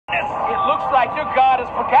looks like your God has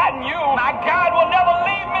forgotten you. My God will never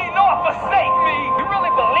leave me nor forsake me. You really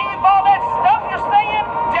believe all that stuff you're saying?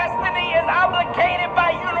 Destiny is obligated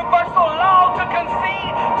by universal law to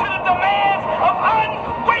concede to the demands of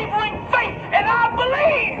unwavering faith, and I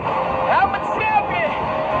believe I'm a champion,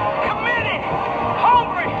 committed,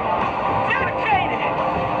 hungry, dedicated,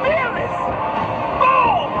 fearless,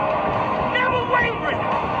 bold, never wavering,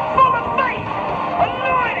 full of faith,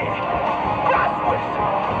 anointed, prosperous,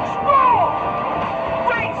 strong,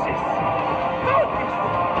 righteous, focused,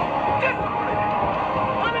 disciplined,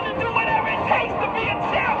 willing to do whatever it takes to be a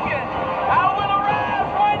champion. I will arise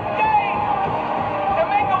one day to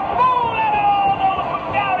make a fool out of all those who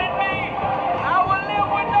doubted me. I will live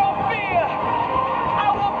with no fear. I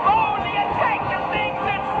will boldly attack the things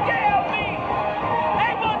that scare me.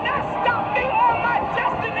 They will not stop me or my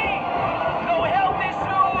destiny. No health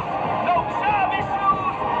issues, no job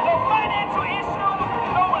issues, no financial issues,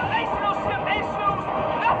 no relationship issues.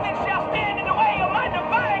 Nothing shall stand in the way of my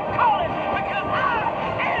divine calling, because I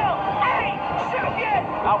am a champion.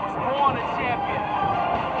 I was born a champion,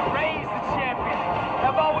 raised a champion,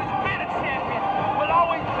 have always been a champion, will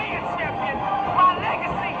always be a champion. My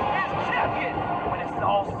legacy is champion. When it's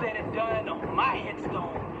all said and done, on my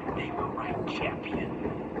headstone, they will write champion.